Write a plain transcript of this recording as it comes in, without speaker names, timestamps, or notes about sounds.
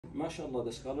mashallah,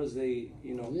 the scholars, they,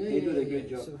 you know, they do a great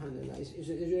job. Subhanallah. It's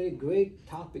really great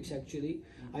topics actually.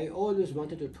 I always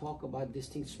wanted to talk about these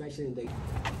things, especially in the...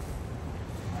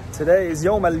 Today is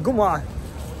Yawm al-Jum'ah.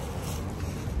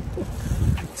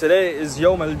 Today is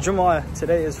Yawm al-Jum'ah.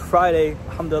 Today is Friday,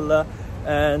 alhamdulillah.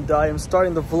 And I am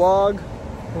starting the vlog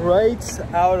right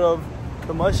out of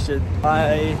the masjid.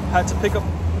 I had to pick up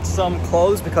some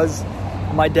clothes because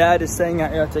my dad is staying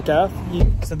at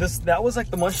i'tikaf. So that was like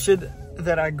the masjid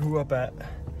that I grew up at,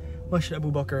 Masjid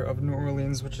Abu Bakr of New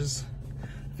Orleans, which is,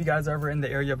 if you guys are ever in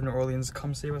the area of New Orleans,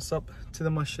 come say what's up to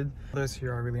the masjid. Those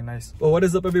here are really nice. Well, what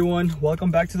is up everyone? Welcome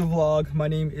back to the vlog. My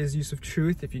name is Yusuf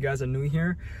Truth. If you guys are new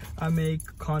here, I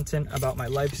make content about my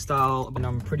lifestyle and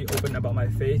I'm pretty open about my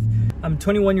faith. I'm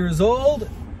 21 years old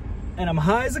and I'm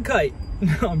high as a kite.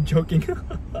 No, I'm joking.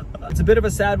 It's a bit of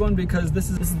a sad one because this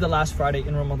is the last Friday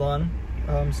in Ramadan.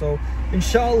 So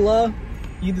inshallah,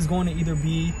 Eid is going to either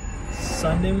be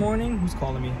Sunday morning, who's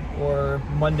calling me, or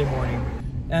Monday morning.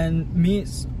 And me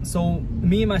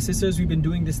and my sisters, we've been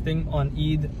doing this thing on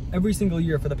Eid every single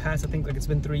year for the past, I think like it's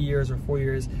been 3 years or 4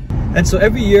 years. And so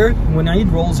every year when Eid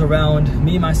rolls around,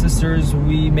 me and my sisters,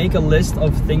 we make a list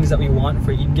of things that we want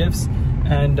for Eid gifts,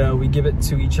 and we give it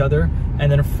to each other.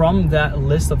 And then from that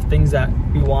list of things that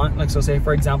we want, like, so say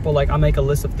for example, like I make a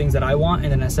list of things that I want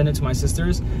and then I send it to my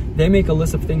sisters. They make a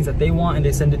list of things that they want and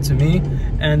they send it to me,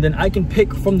 and then I can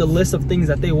pick from the list of things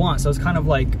that they want. So it's kind of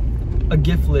like a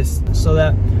gift list, so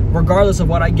that regardless of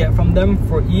what I get from them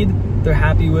for Eid, they're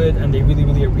happy with and they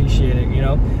really appreciate it, you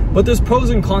know. But there's pros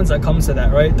and cons that comes to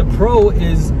that, right? The pro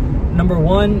is, number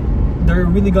one, they're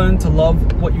really going to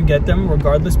love what you get them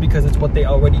regardless because it's what they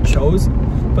already chose.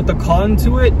 But the con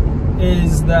to it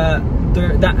is that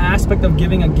that aspect of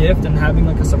giving a gift and having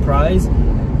like a surprise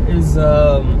is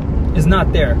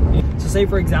not there. So say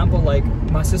for example, like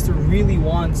my sister really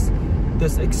wants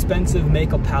this expensive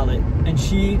makeup palette and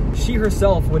she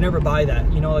herself would never buy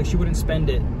that, you know, like she wouldn't spend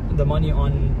the money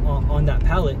on that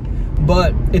palette,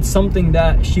 but it's something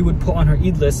that she would put on her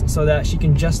Eid list so that she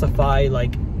can justify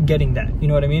like getting that, you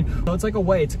know what I mean? So it's like a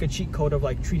way, it's like a cheat code of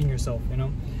like treating yourself, you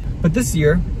know. But this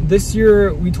year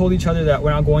we told each other that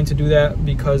we're not going to do that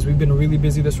because we've been really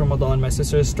busy this Ramadan. My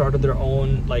sisters started their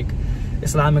own like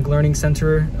Islamic Learning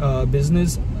Center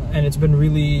business, and it's been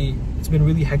really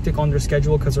hectic on their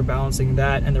schedule because they're balancing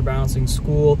that and they're balancing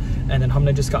school, and then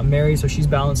Hamna just got married, so she's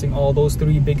balancing all those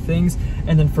three big things.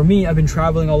 And then for me, I've been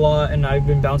traveling a lot and I've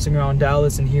been bouncing around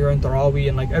Dallas and here in Tarawih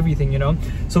and like everything, you know.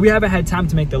 So we haven't had time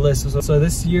to make the list. So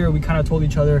this year we kind of told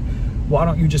each other, why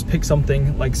don't you just pick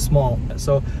something like small?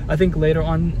 So I think later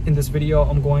on in this video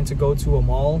I'm going to go to a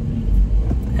mall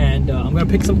and I'm gonna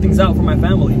pick some things out for my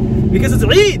family because it's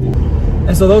Eid.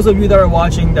 And so those of you that are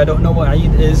watching that don't know what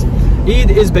Eid is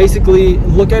basically,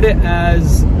 look at it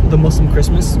as the Muslim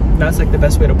Christmas. That's like the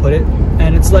best way to put it.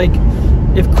 And it's like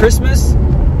if Christmas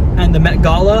and the Met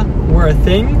Gala were a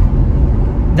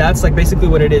thing, that's like basically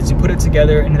what it is. You put it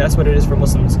together and that's what it is for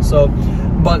Muslims. So,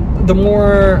 but the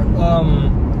more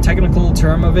technical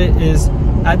term of it is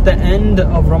at the end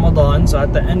of Ramadan, so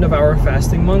at the end of our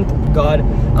fasting month, God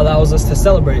allows us to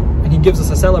celebrate, and he gives us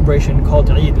a celebration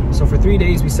called Eid. So for 3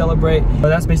 days we celebrate.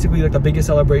 That's basically like the biggest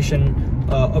celebration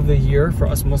of the year for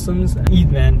us Muslims.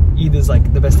 Eid, man, Eid is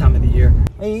like the best time of the year.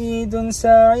 Eidun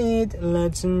Sa'id,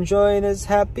 let's enjoy this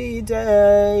happy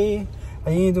day.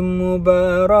 Eid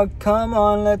Mubarak, come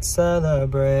on, let's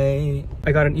celebrate.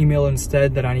 I got an email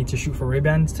instead that I need to shoot for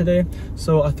Ray-Bans today,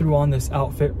 so I threw on this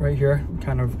outfit right here,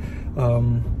 kind of a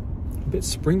bit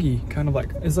springy, kind of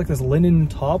like, it's like this linen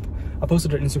top. I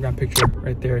posted an Instagram picture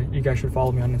right there. You guys should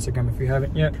follow me on Instagram if you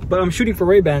haven't yet. But I'm shooting for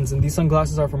Ray-Bans, and these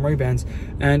sunglasses are from Ray-Bans.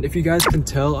 And if you guys can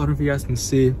tell, I don't know if you guys can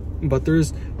see, but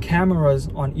there's cameras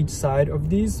on each side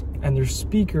of these, and there's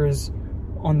speakers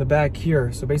on the back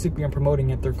here. So basically I'm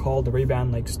promoting it. They're called the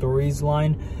Ray-Ban like Stories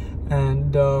line,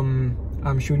 and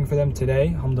I'm shooting for them today,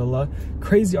 alhamdulillah.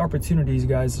 Crazy opportunities,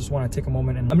 guys. Just want to take a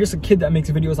moment, and I'm just a kid that makes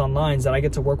videos online, that I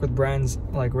get to work with brands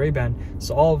like Ray-Ban.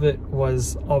 So all of it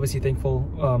was obviously thankful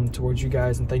towards you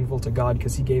guys, and thankful to God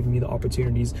because he gave me the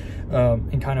opportunities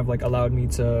and kind of like allowed me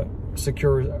to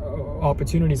secure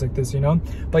opportunities like this, you know.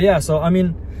 But yeah, so I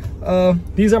mean,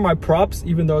 these are my props.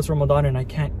 Even though it's Ramadan and I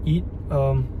can't eat,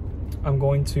 I'm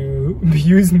going to be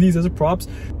using these as props.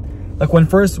 Like when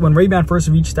Ray-Ban first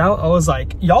reached out, I was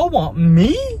like, y'all want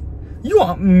me? You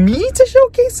want me to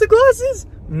showcase the glasses?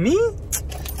 Me?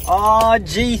 Aw,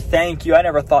 gee, thank you. I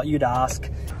never thought you'd ask.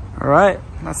 All right,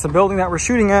 that's the building that we're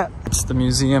shooting at. It's the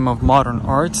Museum of Modern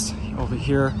Arts over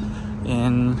here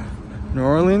in New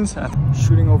Orleans.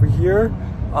 Shooting over here.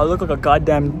 I look like a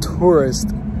goddamn tourist.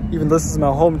 Even this is my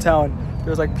hometown.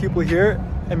 There's like people here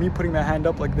and me putting my hand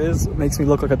up like this makes me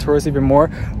look like a tourist even more.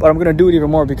 But I'm gonna do it even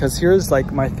more because here's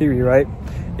like my theory, right?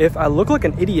 If I look like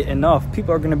an idiot enough,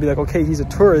 people are gonna be like, okay, he's a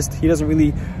tourist, he doesn't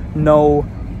really know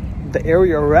the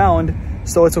area around,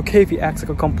 so it's okay if he acts like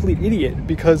a complete idiot,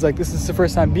 because like this is the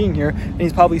first time being here and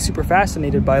he's probably super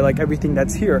fascinated by like everything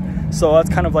that's here. So that's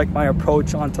kind of like my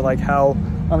approach onto like how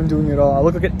I'm doing it all. I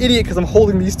look like an idiot because I'm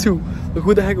holding these two. Like,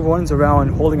 who the heck runs around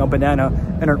holding a banana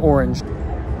and an orange?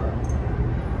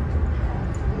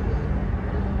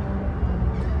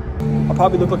 I'll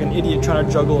probably look like an idiot trying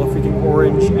to juggle a freaking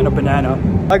orange and a banana.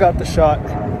 I got the shot.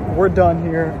 We're done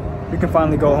here. We can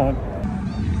finally go home.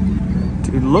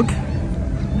 Dude, look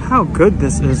how good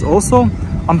this is. Also,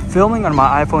 I'm filming on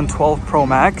my iPhone 12 Pro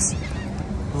Max.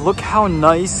 Look how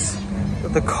nice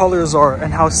the colors are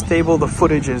and how stable the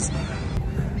footage is.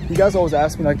 You guys always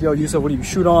ask me like, yo, Yusuf, what do you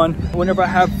shoot on? Whenever I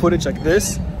have footage like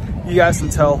this, you guys can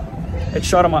tell it's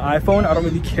shot on my iPhone. I don't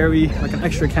really carry like an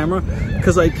extra camera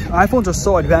because like iPhones are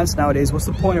so advanced nowadays. What's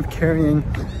the point of carrying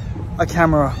a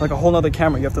camera, like a whole nother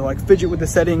camera? You have to like fidget with the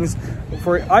settings.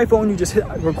 For iPhone, you just hit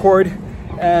record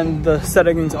and the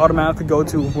settings automatically go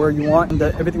to where you want, and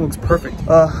everything looks perfect.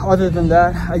 Other than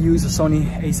that, I use a Sony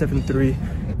a7 III.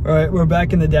 All right, we're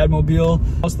back in the Dadmobile.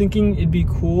 I was thinking it'd be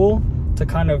cool to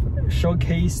kind of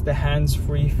showcase the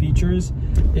hands-free features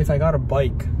if I got a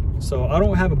bike. So I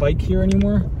don't have a bike here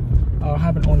anymore. I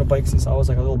haven't owned a bike since I was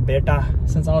like a little beta.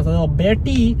 Since I was a little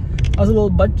betty, I was a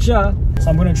little bacha. So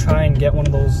I'm gonna try and get one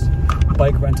of those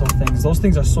bike rental things. Those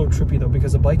things are so trippy though,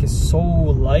 because the bike is so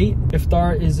light.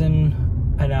 Iftar is in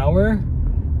an hour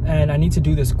and I need to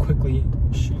do this quickly.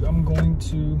 Shoot, I'm going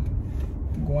to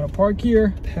park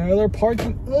here. Parallel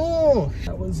parking. Oh,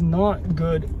 that was not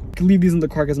good. Leave these in the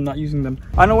car because I'm not using them.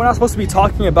 I know we're not supposed to be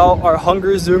talking about our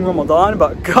hungers during Ramadan,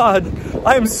 but God,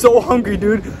 I am so hungry,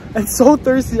 dude, and so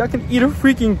thirsty. I can eat a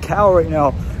freaking cow right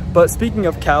now. But speaking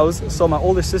of cows, so my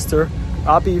older sister,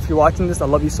 Abi, if you're watching this, I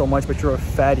love you so much, but you're a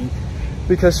fatty.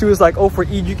 Because she was like, oh, for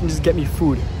Eid, you can just get me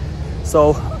food.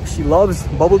 So she loves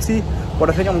bubble tea. What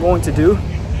I think I'm going to do,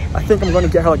 I think I'm going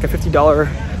to get her like a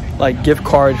 $50 like gift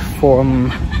card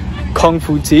from Kung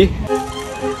Fu Tea.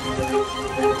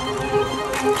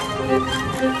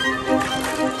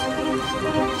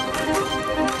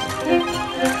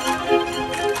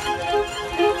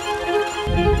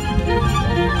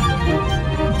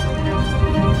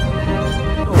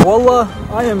 Wallah,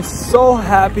 I am so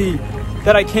happy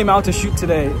that I came out to shoot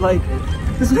today. Like,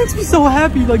 this makes me so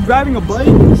happy. Like, driving a bike,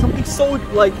 something so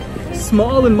like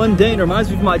small and mundane, reminds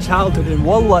me of my childhood, and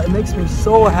wallah, it makes me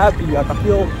so happy. Like, I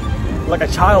feel like a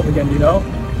child again, you know?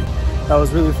 That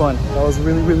was really fun. That was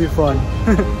really, really fun.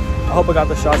 I hope I got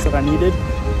the shots that I needed.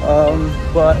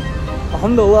 But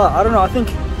alhamdulillah, I don't know, I think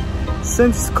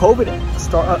since COVID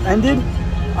ended,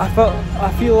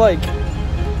 I feel like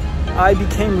I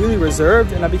became really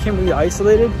reserved and I became really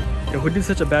isolated. Yo, who did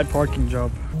such a bad parking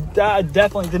job? I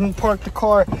definitely didn't park the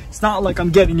car. It's not like I'm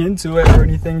getting into it or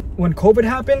anything. When COVID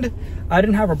happened, I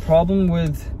didn't have a problem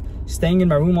with staying in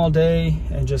my room all day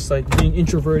and just like being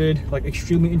introverted, like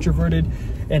extremely introverted,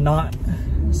 and not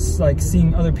like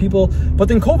seeing other people. But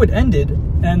then COVID ended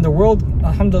and the world,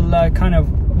 alhamdulillah, kind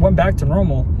of went back to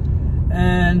normal.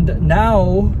 And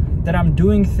now that I'm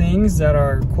doing things that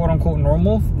are quote unquote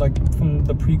normal, like from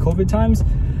the pre-COVID times,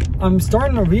 I'm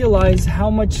starting to realize how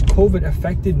much COVID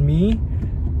affected me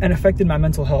and affected my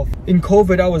mental health. In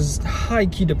COVID, I was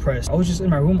high-key depressed. I was just in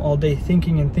my room all day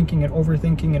thinking and thinking and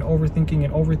overthinking and overthinking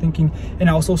and overthinking, and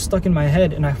I was so stuck in my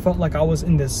head and I felt like I was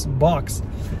in this box.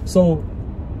 So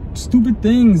stupid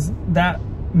things that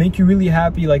make you really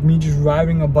happy, like me just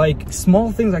riding a bike,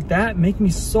 small things like that make me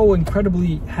so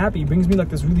incredibly happy. It brings me like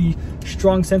this really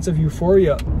strong sense of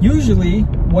euphoria. Usually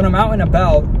when I'm out and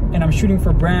about and I'm shooting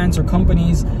for brands or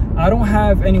companies, I don't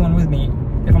have anyone with me.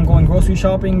 If I'm going grocery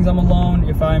shopping, I'm alone.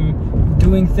 If I'm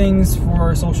doing things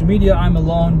for social media, I'm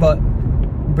alone. But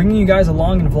bringing you guys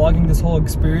along and vlogging this whole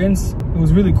experience, it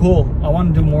was really cool. I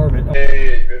want to do more of it.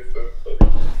 Hey, good food.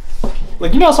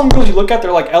 Like, you know how some girls you look at,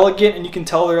 they're like elegant and you can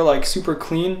tell they're like super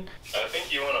clean? I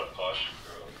think you want a posh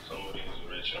girl, somebody who's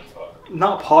rich and posh.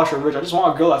 Not posh or rich, I just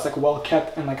want a girl that's like well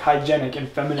kept and like hygienic and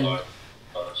feminine.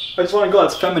 Posh. I just want a girl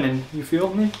that's feminine, you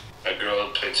feel me? A girl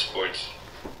who plays sports.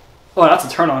 Oh, that's a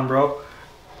turn on, bro.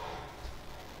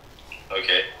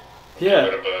 Okay. Yeah.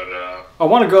 What about, I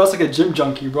want a girl that's like a gym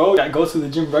junkie, bro, that goes to the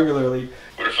gym regularly.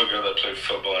 what if a girl that played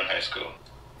football in high school?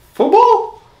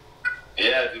 Football?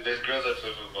 Yeah, dude, there's girls that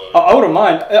play football. I wouldn't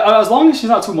mind, as long as she's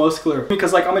not too muscular.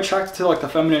 Because like I'm attracted to like the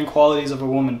feminine qualities of a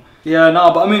woman. Yeah,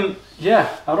 no, but I mean,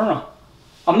 yeah, I don't know.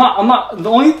 I'm not, the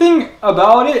only thing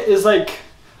about it is like,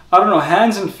 I don't know,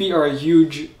 hands and feet are a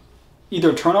huge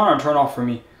either turn on or turn off for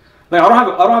me. Like I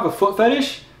don't have a foot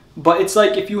fetish, but it's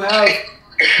like if you have,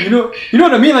 you know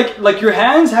what I mean? Like your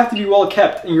hands have to be well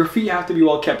kept and your feet have to be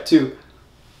well kept too.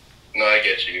 No, I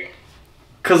get you.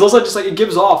 Cause those are just like, it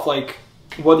gives off like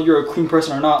whether you're a clean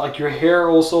person or not. Like your hair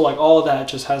also, like all of that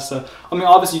just has to. I mean,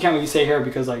 obviously you can't really say hair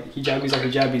because like hijabis are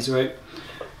hijabis, right?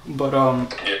 But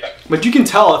Yeah. but you can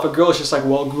tell if a girl is just like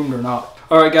well groomed or not.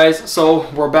 All right, guys. So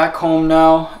we're back home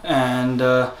now, and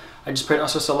I just prayed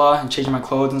Asr Salah and changed my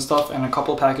clothes and stuff, and a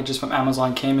couple of packages from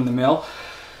Amazon came in the mail.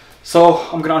 So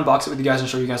I'm gonna unbox it with you guys and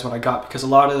show you guys what I got, because a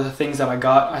lot of the things that I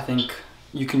got, I think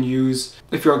you can use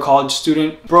if you're a college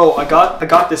student. Bro, I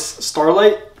got this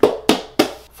Starlight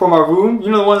for my room.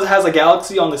 You know the ones that has a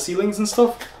galaxy on the ceilings and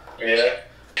stuff? Yeah.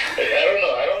 Hey, I don't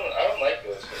know. I don't like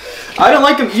those. I didn't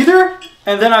like them either.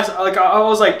 And then I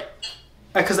was like,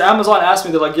 because Amazon asked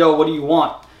me, they're like, yo, what do you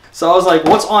want? So I was like,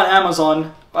 what's on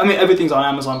Amazon? I mean, everything's on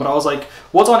Amazon, but I was like,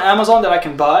 what's on Amazon that I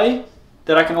can buy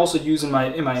that I can also use in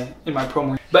my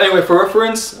promo? But anyway, for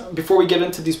reference, before we get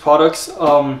into these products,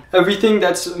 everything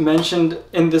that's mentioned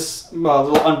in this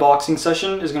little unboxing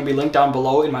session is going to be linked down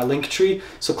below in my link tree.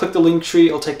 So click the link tree,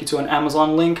 it'll take you to an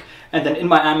Amazon link, and then in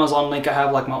my Amazon link I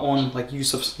have like my own like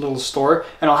Yusuf's little store,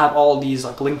 and I'll have all of these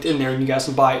like linked in there, and you guys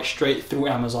can buy it straight through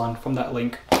Amazon from that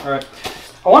link. All right,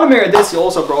 I want to marry this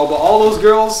also, bro, but all those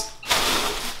girls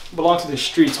belong to the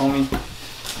streets, homie.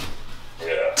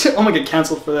 Yeah. I'm gonna get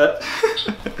canceled for that.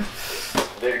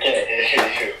 They can't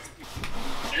hear you.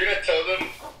 You're gonna tell them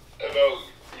about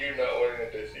you not wanting a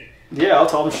Desi? Yeah, I'll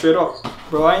tell them straight up,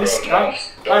 bro. Don't do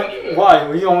that.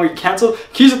 Why? You don't want to get canceled?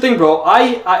 Here's the thing, bro.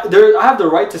 I have the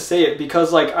right to say it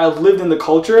because like I've lived in the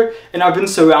culture and I've been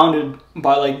surrounded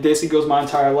by like Desi girls my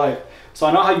entire life, so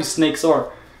I know how you snakes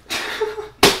are.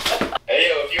 Hey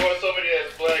yo, if you want somebody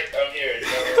that's black, I'm here. You know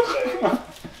what I'm saying? You know,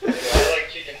 I like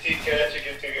chicken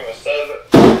tikka masala.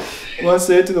 You want to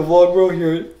say it to the vlog, bro?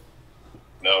 Hear it.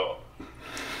 No.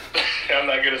 I'm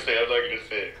not gonna say it.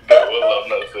 No, well, I'm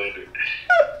not saying it.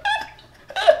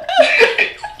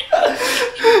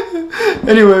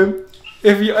 Anyway,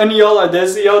 if any of y'all are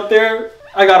Desi out there,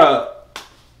 I got a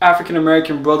African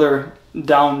American brother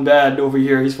down bad over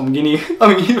here. He's from Guinea.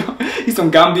 I mean, he's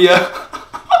from Gambia.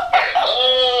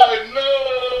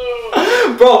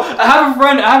 Bro, I have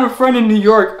a friend in New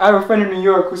York.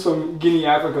 Who's from Guinea,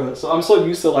 Africa. So I'm so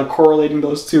used to like correlating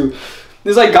those two.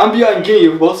 There's like Gambia and Guinea,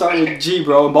 we both start with G,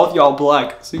 bro, and both y'all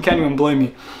black, so you can't even blame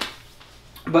me.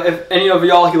 But if any of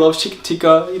y'all, he loves chicken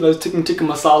tikka, he loves chicken tikka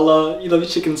masala, he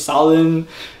loves chicken salad,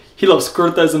 he loves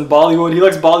kurtas in Bollywood. He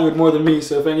likes Bollywood more than me.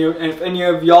 So if any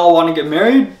of y'all want to get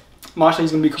married, Masha,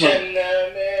 he's gonna be coming.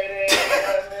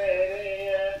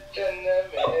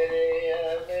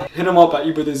 Hit him up at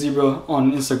Uber the Zebra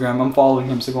on Instagram. I'm following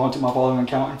him, so go onto my following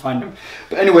account and find him.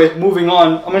 But anyway, moving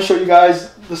on, I'm gonna show you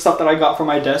guys the stuff that I got for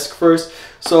my desk first.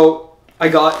 So I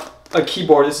got a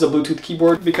keyboard. This is a Bluetooth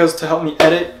keyboard because to help me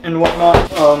edit and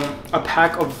whatnot. A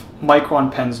pack of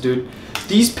Micron pens, dude.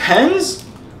 These pens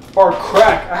are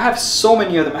crack. I have so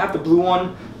many of them. I have the blue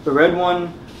one, the red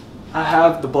one, I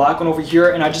have the black one over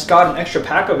here, and I just got an extra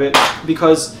pack of it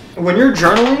because when you're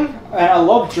journaling, and I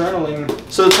love journaling,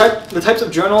 so the types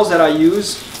of journals that I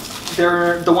use,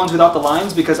 they're the ones without the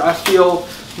lines because I feel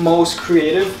most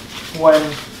creative when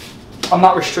I'm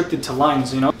not restricted to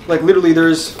lines, you know? Like literally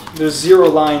there's 0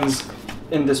 lines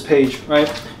in this page,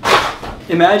 right?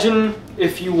 Imagine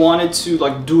if you wanted to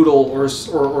like doodle or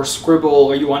scribble,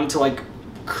 or you wanted to like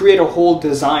create a whole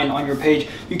design on your page.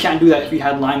 You can't do that if you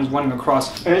had lines running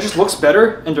across, and it just looks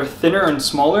better, and they're thinner and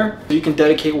smaller. You can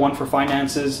dedicate one for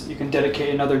finances, you can dedicate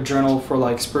another journal for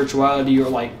like spirituality or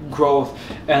like growth,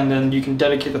 and then you can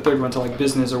dedicate the third one to like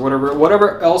business or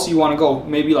whatever else you want to go,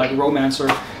 maybe like romance or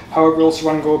however else you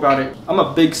want to go about it. I'm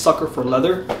a big sucker for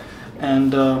leather,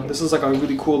 and this is like a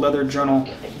really cool leather journal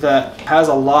that has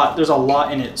there's a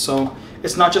lot in it. So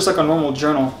it's not just like a normal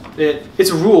journal.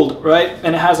 It's ruled, right?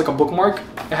 And it has like a bookmark.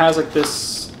 It has like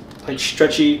this like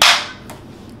stretchy.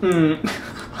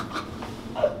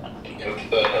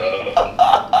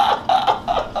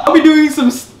 I'll be doing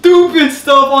some stupid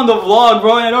stuff on the vlog,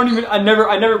 bro, and I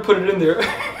never put it in there.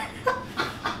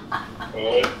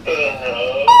 What the hell?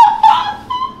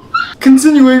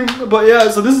 Continuing, but yeah,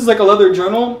 so this is like a leather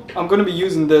journal. I'm going to be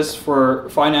using this for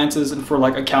finances and for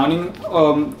like accounting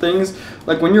things.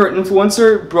 Like when you're an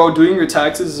influencer, bro, doing your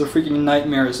taxes is a freaking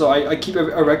nightmare. So I keep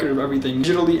a record of everything,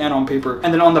 digitally and on paper.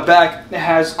 And then on the back, it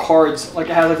has cards. Like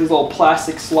it has like these little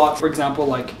plastic slots. For example,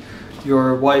 like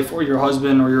your wife or your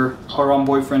husband or your haram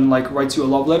boyfriend like writes you a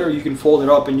love letter, you can fold it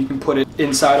up and you can put it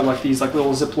inside of like these like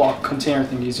little Ziploc container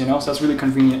thingies, you know? So that's really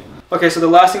convenient. Okay, so the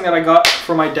last thing that I got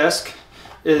for my desk,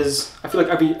 is I feel like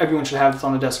everyone should have this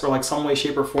on the desk or like some way,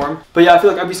 shape, or form. But yeah, I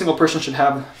feel like every single person should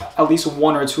have at least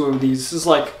 1 or 2 of these. This is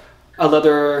like a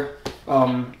leather,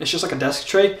 it's just like a desk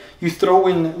tray. You throw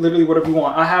in literally whatever you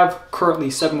want. I have currently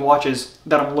 7 watches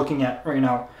that I'm looking at right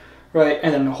now, right?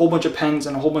 And then a whole bunch of pens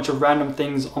and a whole bunch of random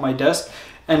things on my desk.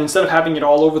 And instead of having it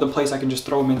all over the place, I can just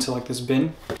throw them into like this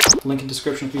bin. Link in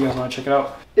description if you guys want to check it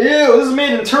out. Ew, this is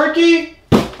made in Turkey?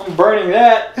 I'm burning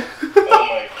that. Oh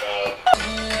my god.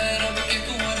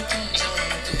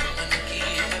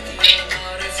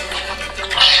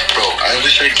 Bro, I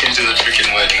wish I came to the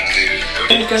freaking wedding, dude.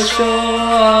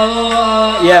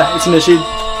 Yeah, it's Nasheed.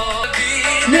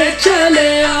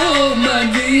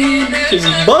 She's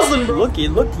buzzing, bro. Looky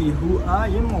who I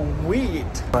am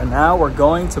with. Right now we're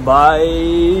going to buy...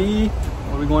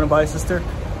 What are we going to buy, sister?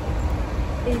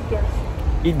 Eat gifts.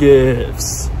 Eat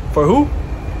gifts. For who?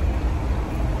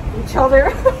 Each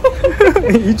other.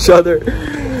 Each other.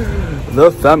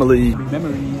 The family.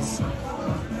 Memories.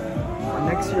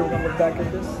 Next year we're gonna look back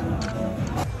at this.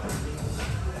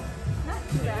 Not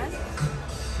too bad.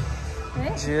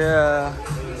 Right? Yeah.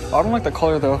 I don't like the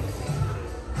color though.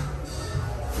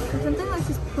 Something like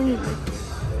just plain. Like,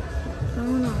 I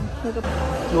don't know. Like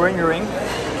a... You're wearing your ring?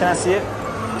 Can I see it?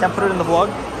 Can't put it in the vlog?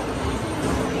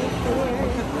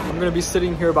 I'm gonna be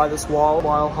sitting here by this wall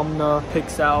while Hamna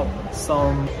picks out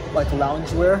some like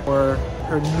loungewear for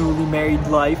her newly married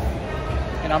life.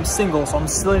 And I'm single, so I'm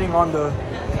sitting on the...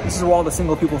 This is where all the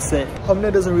single people sit.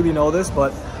 Hamna doesn't really know this,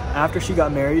 but after she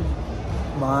got married,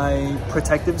 my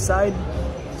protective side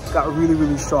got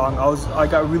really strong. I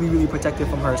got really protective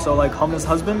from her. So like Hamna's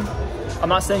husband, I'm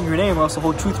not saying your name or else the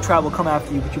whole truth tribe will come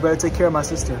after you, but you better take care of my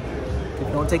sister. If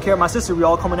you don't take care of my sister, we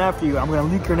all coming after you. I'm gonna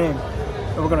leak your name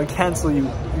and we're gonna cancel you.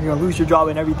 You're gonna lose your job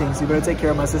and everything, so you better take care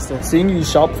of my sister. Seeing you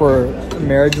shop for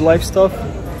marriage life stuff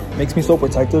makes me so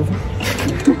protective.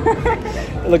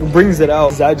 It like brings it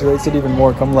out, exaggerates it even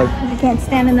more. I'm like, I can't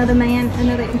stand another man,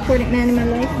 another important man in my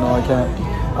life. no, I can't.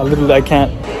 I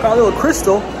can't. Got a little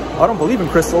crystal. I don't believe in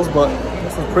crystals, but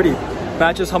this is pretty.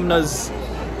 Matches Hamna's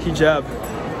hijab.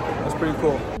 That's pretty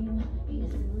cool.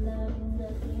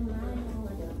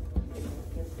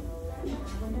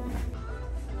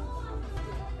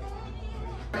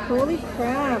 Holy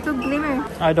crap. So glimmer.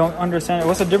 I don't understand it.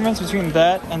 What's the difference between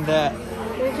that and that?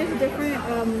 They're just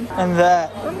different, And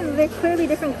that? they're clearly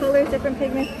different colors, different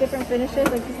pigments, different finishes.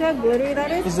 Like, you see how glittery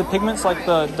that is? Is the pigments like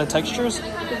the textures?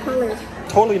 The colors.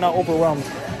 Totally not overwhelmed.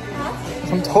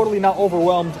 I'm totally not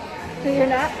overwhelmed. So you're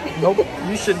not? Nope.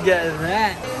 You should get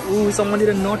that. Ooh, someone did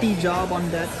a naughty job on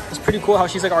that. It's pretty cool how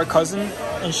she's like our cousin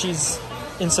and she's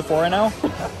in Sephora now.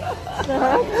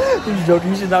 I'm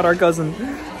joking, she's not our cousin.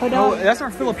 No, that's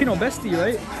our Filipino bestie,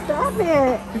 right? Stop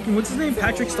it. What's his name?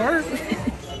 Patrick Star?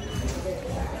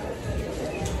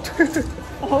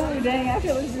 Oh dang,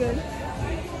 actually looks good.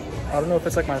 I don't know if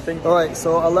it's like my thing. Alright,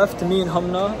 so I left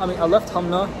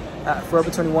Hamna at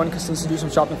Forever 21 because I need to do some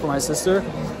shopping for my sister.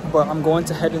 But I'm going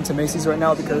to head into Macy's right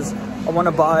now because I want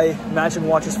to buy matching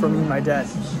watches for me and my dad.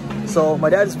 So my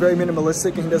dad is very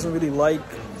minimalistic and he doesn't really like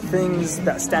things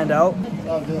that stand out.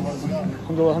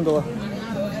 Alhamdulillah.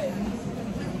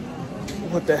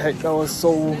 What the heck? That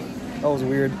was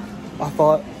weird. I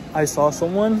thought I saw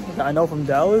someone that I know from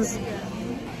Dallas.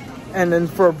 And then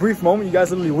for a brief moment, you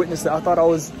guys literally witnessed it. I thought I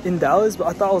was in Dallas, but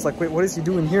I thought I was like, wait, what is he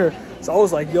doing here? So I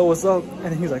was like, yo, what's up?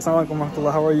 And he's like, Assalamu alaikum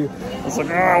warahmatullah, how are you? I was like,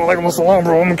 alaikum assalam,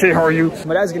 bro, I'm okay, how are you?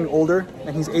 My dad's getting older,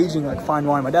 and he's aging like fine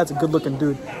wine. My dad's a good looking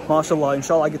dude. MashaAllah,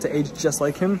 inshallah, I get to age just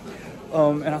like him.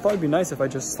 And I thought it'd be nice if I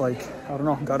just like, I don't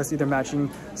know, got us either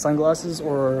matching sunglasses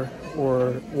or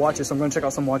watches. So I'm gonna check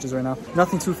out some watches right now.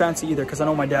 Nothing too fancy either, because I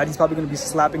know my dad, he's probably gonna be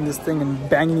slapping this thing and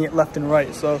banging it left and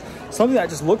right. So something that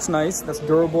just looks nice, that's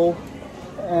durable,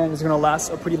 and is gonna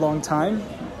last a pretty long time,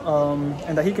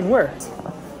 and that he can wear.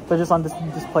 They're just on this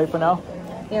display for now?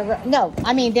 No,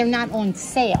 I mean, they're not on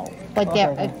sale, but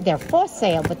they're for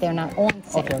sale, but they're not on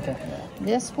sale. Okay.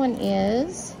 This one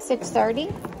is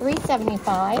 $630,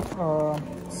 $375.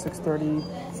 $630.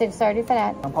 $630 for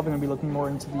that. I'm probably gonna be looking more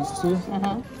into these two.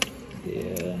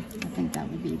 Yeah. I think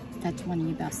that's one of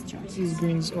your best choices. These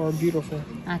greens are beautiful.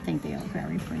 I think they are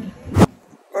very pretty.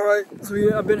 Alright, so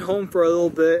yeah, I've been home for a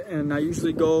little bit and I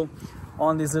usually go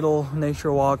on these little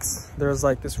nature walks. There's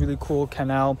like this really cool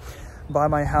canal by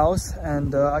my house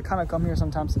and I kind of come here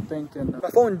sometimes to think. And my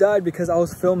phone died because I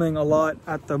was filming a lot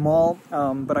at the mall,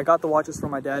 but I got the watches for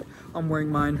my dad. I'm wearing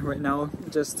mine right now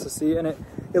just to see, and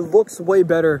it looks way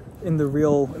better in the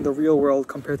real world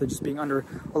compared to just being under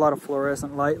a lot of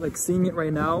fluorescent light. Like seeing it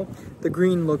right now, the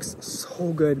green looks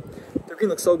so good. The green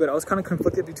looks so good. I was kind of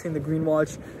conflicted between the green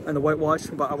watch and the white watch,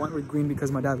 but I went with green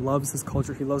because my dad loves his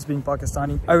culture. He loves being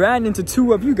Pakistani. I ran into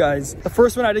two of you guys. The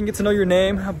first one, I didn't get to know your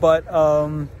name, but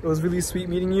it was really sweet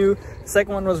meeting you. The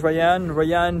second one was Rayan.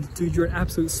 Rayan, dude, you're an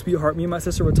absolute sweetheart. Me and my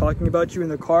sister were talking about you in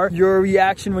the car. Your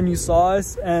reaction when you saw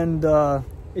us, and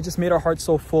it just made our hearts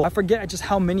so full. I forget just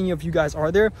how many of you guys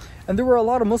are there, and there were a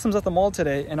lot of Muslims at the mall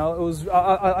today, and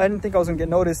I didn't think I was gonna get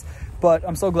noticed, but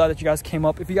I'm so glad that you guys came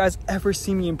up. If you guys ever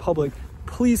see me in public,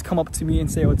 please come up to me and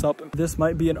say what's up. This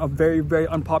might be a very, very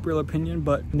unpopular opinion,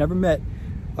 but never met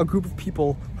a group of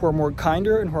people who are more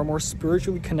kinder and who are more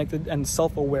spiritually connected and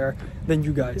self-aware than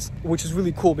you guys, which is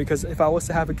really cool, because if I was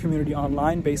to have a community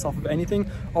online based off of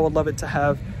anything, I would love it to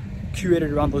have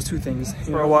curated around those two things.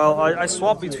 For a while, I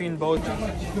swapped between both.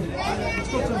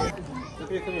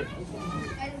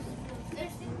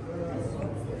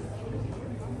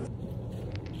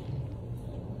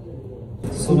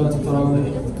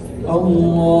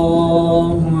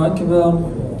 Allahu Akbar.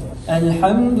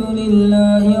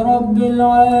 Alhamdulillahi Rabbil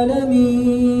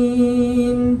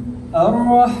Alameen.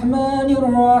 Ar-Rahmanir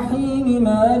Rahim.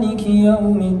 Maliki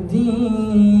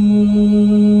Yawmiddin.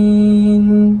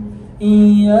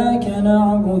 إياك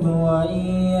نعبد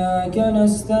وإياك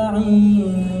نستعين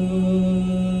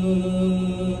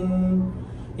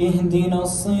اهدنا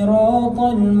الصراط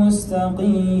المستقيم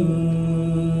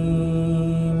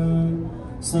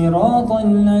صراط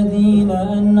الذين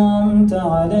أنعمت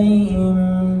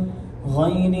عليهم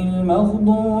غير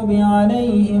المغضوب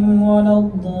عليهم ولا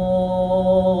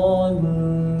الضالين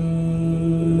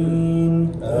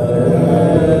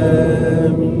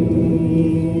آمين.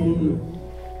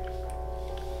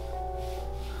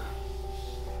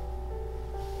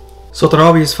 So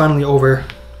Tarawih is finally over,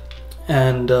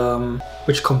 and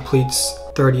which completes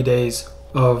 30 days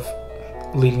of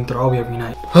leading Tarawih every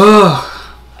night. I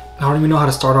don't even know how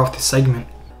to start off this segment.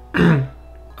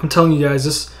 I'm telling you guys,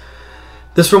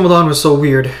 this Ramadan was so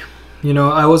weird. You know,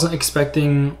 I wasn't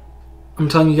expecting. I'm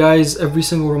telling you guys, every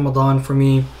single Ramadan for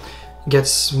me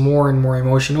gets more and more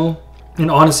emotional.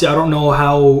 And honestly, I don't know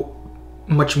how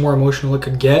much more emotional it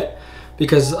could get,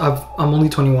 because I'm only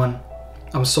 21.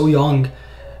 I'm so young.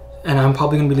 And I'm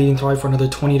probably going to be leading Tarawih for another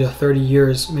 20 to 30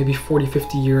 years, maybe 40,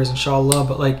 50 years, inshallah.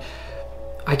 But like,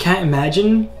 I can't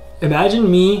imagine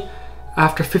me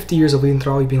after 50 years of leading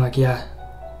Tarawih being like, yeah,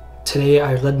 today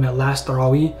I led my last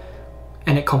Tarawih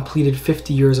and it completed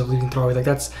 50 years of leading Tarawih. Like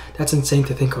that's insane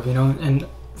to think of, you know. And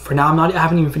for now, I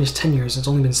haven't even finished 10 years. It's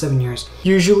only been 7 years.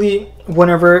 Usually,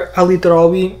 whenever I lead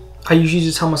Tarawih, I usually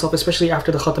just tell myself, especially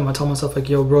after the khatam, I tell myself like,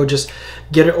 yo bro, just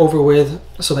get it over with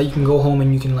so that you can go home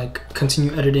and you can like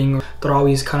continue editing. Or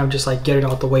Tarawih is kind of just like get it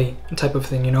out the way type of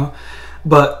thing, you know.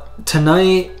 But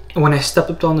tonight, when I stepped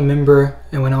up on the minbar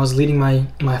and when I was leading my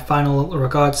final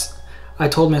rakats, I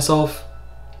told myself,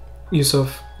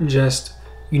 Yusuf, you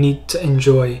need to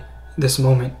enjoy this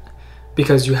moment,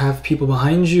 because you have people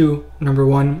behind you, number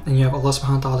one, and you have Allah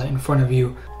subhanahu wa ta'ala in front of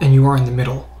you, and you are in the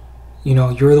middle. You know,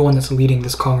 you're the one that's leading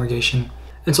this congregation.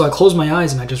 And so I closed my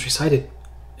eyes and I just recited.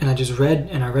 And I just read,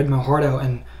 and I read my heart out,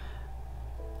 and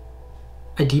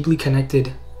I deeply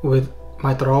connected with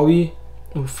my Tarawih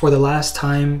for the last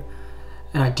time.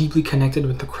 And I deeply connected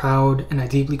with the crowd, and I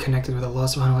deeply connected with Allah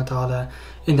subhanahu wa ta'ala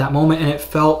in that moment. And it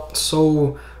felt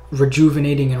so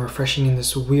rejuvenating and refreshing in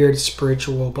this weird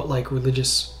spiritual but like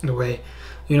religious way.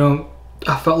 You know,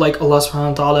 I felt like Allah subhanahu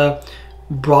wa ta'ala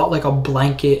brought like a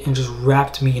blanket and just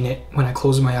wrapped me in it when I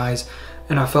closed my eyes.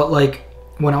 And I felt like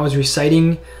when I was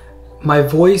reciting, my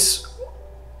voice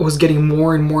was getting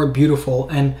more and more beautiful.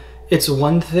 And it's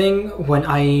one thing when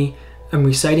I am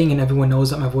reciting and everyone knows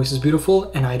that my voice is beautiful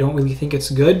and I don't really think it's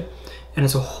good, and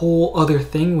it's a whole other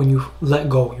thing when you let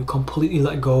go, you completely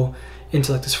let go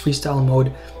into like this freestyle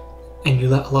mode, and you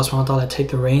let Allah subhanahu wa ta'ala take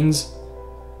the reins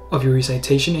of your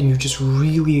recitation and you just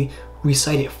really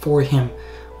recite it for Him.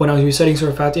 When I was reciting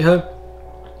Surah Fatiha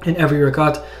in every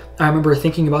rakat, I remember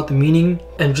thinking about the meaning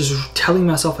and just telling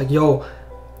myself like, yo,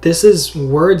 this is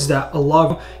words that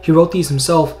Allah, He wrote these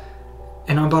Himself,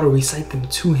 and I'm about to recite them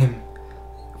to Him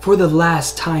for the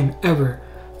last time ever.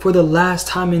 For the last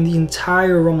time in the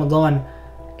entire Ramadan,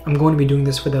 I'm going to be doing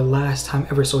this for the last time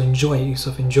ever. So enjoy it,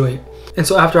 Yusuf, enjoy it. And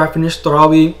so after I finished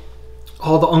Tarawih,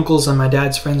 all the uncles and my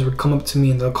dad's friends would come up to me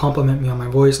and they'll compliment me on my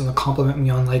voice, and they'll compliment me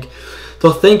on like,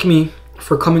 they'll thank me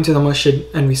for coming to the masjid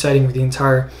and reciting for the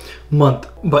entire month.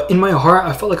 But in my heart,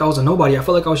 I felt like I was a nobody. I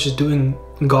felt like I was just doing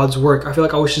God's work. I feel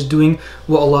like I was just doing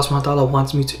what Allah subhanahu wa ta'ala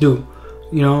wants me to do.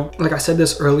 You know, like I said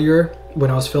this earlier when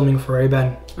I was filming for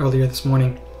Ray-Ban earlier this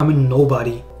morning. I'm a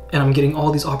nobody and I'm getting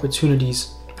all these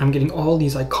opportunities. I'm getting all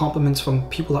these like compliments from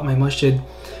people at my masjid,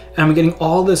 and I'm getting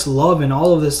all this love and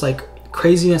all of this like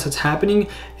craziness that's happening,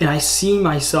 and I see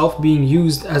myself being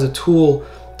used as a tool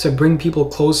to bring people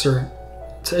closer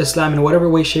to Islam in whatever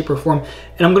way, shape, or form.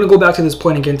 And I'm going to go back to this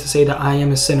point again to say that I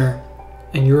am a sinner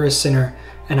and you're a sinner,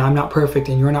 and I'm not perfect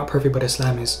and you're not perfect, but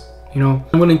Islam is, you know.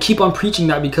 I'm going to keep on preaching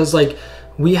that, because like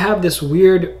we have this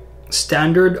weird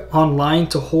standard online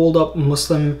to hold up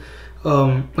Muslim,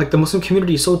 like the Muslim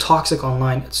community is so toxic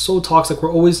online. It's so toxic.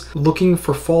 We're always looking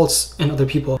for faults in other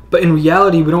people, but in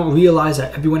reality we don't realize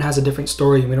that everyone has a different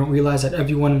story. We don't realize that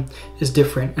everyone is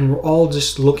different, and we're all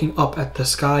just looking up at the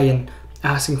sky and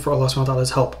asking for Allah subhanahu wa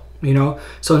ta'ala's help, you know.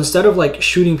 So instead of like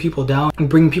shooting people down and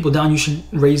bringing people down, you should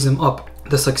raise them up.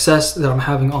 The success that I'm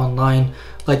having online,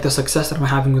 like the success that I'm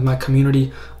having with my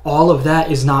community, all of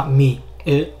that is not me.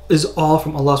 It is all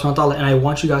from Allah subhanahu wa ta'ala, and I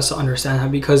want you guys to understand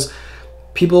that, because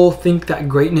people think that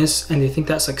greatness and they think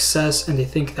that success and they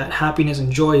think that happiness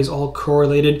and joy is all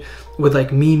correlated with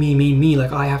like me,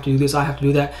 like I have to do this, I have to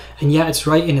do that. And yeah, it's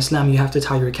right, in Islam you have to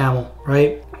tie your camel,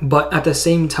 right? But at the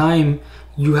same time,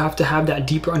 you have to have that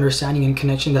deeper understanding and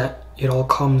connection that it all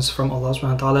comes from Allah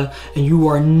subhanahu wa ta'ala, and you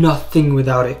are nothing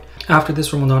without it. After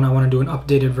this Ramadan, I want to do an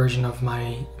updated version of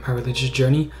my religious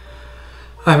journey.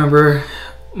 I remember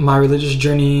my religious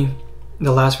journey,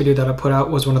 the last video that I put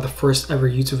out was one of the first ever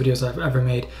YouTube videos I've ever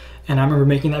made, and I remember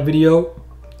making that video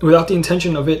without the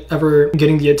intention of it ever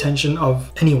getting the attention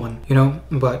of anyone, you know.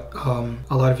 But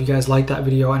a lot of you guys like that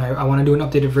video, and I want to do an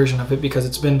updated version of it because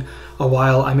it's been a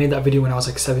while. I made that video when I was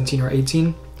like 17 or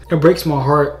 18. It breaks my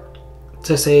heart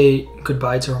to say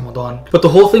goodbye to Ramadan, but the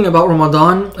whole thing about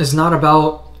Ramadan is not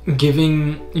about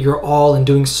giving your all and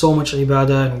doing so much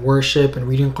ibadah and worship and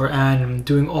reading Quran and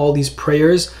doing all these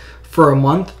prayers for a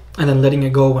month and then letting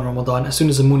it go when Ramadan, as soon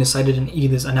as the moon is sighted and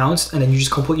Eid is announced, and then you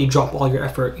just completely drop all your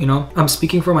effort, you know. I'm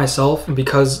speaking for myself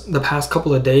because the past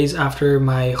couple of days after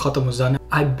my khatam was done,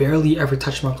 I barely ever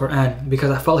touched my Quran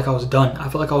because I felt like I was done. I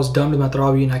felt like I was done with my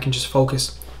tarawih and I can just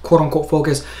focus, quote unquote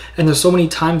focus. And there's so many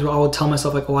times where I would tell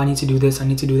myself like, oh, I need to do this, I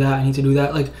need to do that, I need to do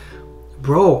that. Like,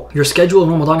 bro, your schedule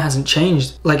in Ramadan hasn't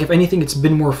changed. Like, if anything, it's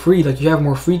been more free. Like, you have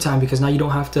more free time because now you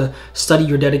don't have to study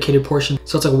your dedicated portion.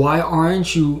 So it's like, why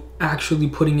aren't you actually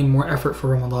putting in more effort for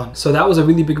Ramadan? So that was a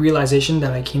really big realization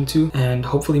that I came to, and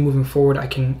hopefully moving forward I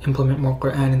can implement more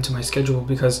Quran into my schedule,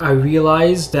 because I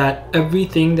realized that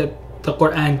everything that the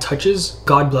Quran touches,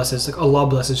 God blesses, like Allah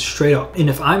blesses straight up. And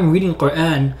if I'm reading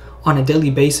Quran on a daily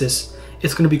basis,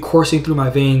 it's going to be coursing through my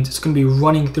veins, it's going to be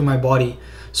running through my body.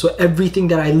 So everything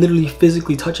that I literally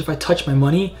physically touch, if I touch my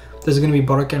money, there's going to be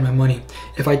barakah in my money.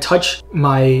 If I touch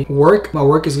my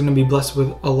work is going to be blessed with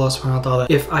Allah subhanahu wa ta'ala.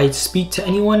 If I speak to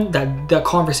anyone, that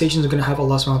conversation is going to have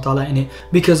Allah subhanahu wa ta'ala in it,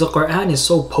 because the Quran is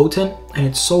so potent and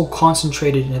it's so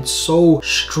concentrated and it's so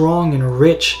strong and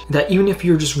rich that even if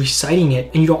you're just reciting it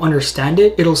and you don't understand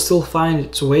it, it'll still find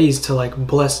its ways to like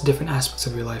bless different aspects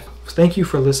of your life. Thank you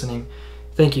for listening.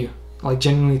 Thank you. Like,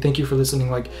 genuinely, thank you for listening.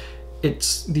 Like,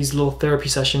 it's these little therapy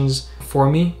sessions for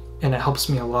me, and it helps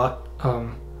me a lot,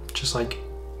 just like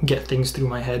get things through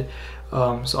my head.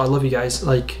 So I love you guys.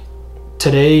 Like,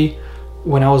 today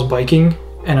when I was biking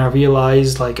and I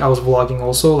realized, like, I was vlogging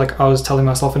also, like I was telling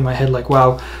myself in my head like,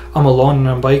 wow, I'm alone and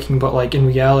I'm biking, but like in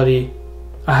reality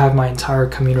I have my entire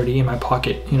community in my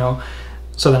pocket, you know.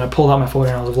 So then I pulled out my phone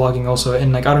and I was vlogging also,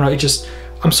 and like, I don't know, it just,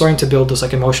 I'm starting to build this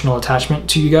like emotional attachment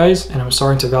to you guys, and I'm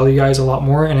starting to value you guys a lot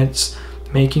more, and it's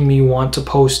making me want to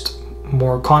post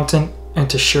more content and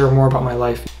to share more about my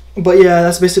life. But yeah,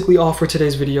 that's basically all for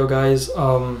today's video, guys.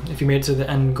 If you made it to the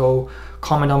end, go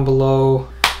comment down below,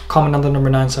 comment on the number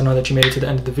 9 so I know that you made it to the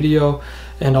end of the video,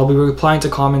 and I'll be replying to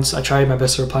comments. I try my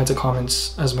best to reply to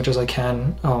comments as much as I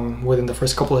can within the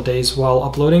first couple of days while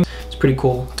uploading. It's pretty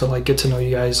cool to like get to know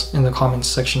you guys in the comments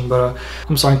section, but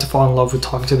I'm starting to fall in love with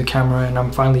talking to the camera, and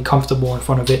I'm finally comfortable in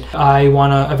front of it. I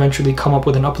want to eventually come up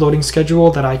with an uploading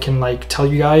schedule that I can like tell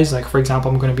you guys, like for example,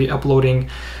 I'm going to be uploading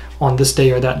on this day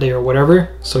or that day or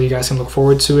whatever, so you guys can look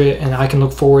forward to it and I can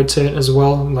look forward to it as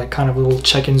well, like kind of little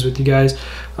check-ins with you guys.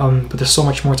 But there's so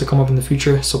much more to come up in the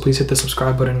future, so please hit the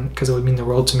subscribe button because it would mean the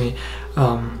world to me,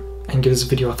 and give this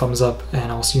video a thumbs up,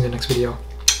 and I'll see you in the next video.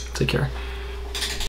 Take care.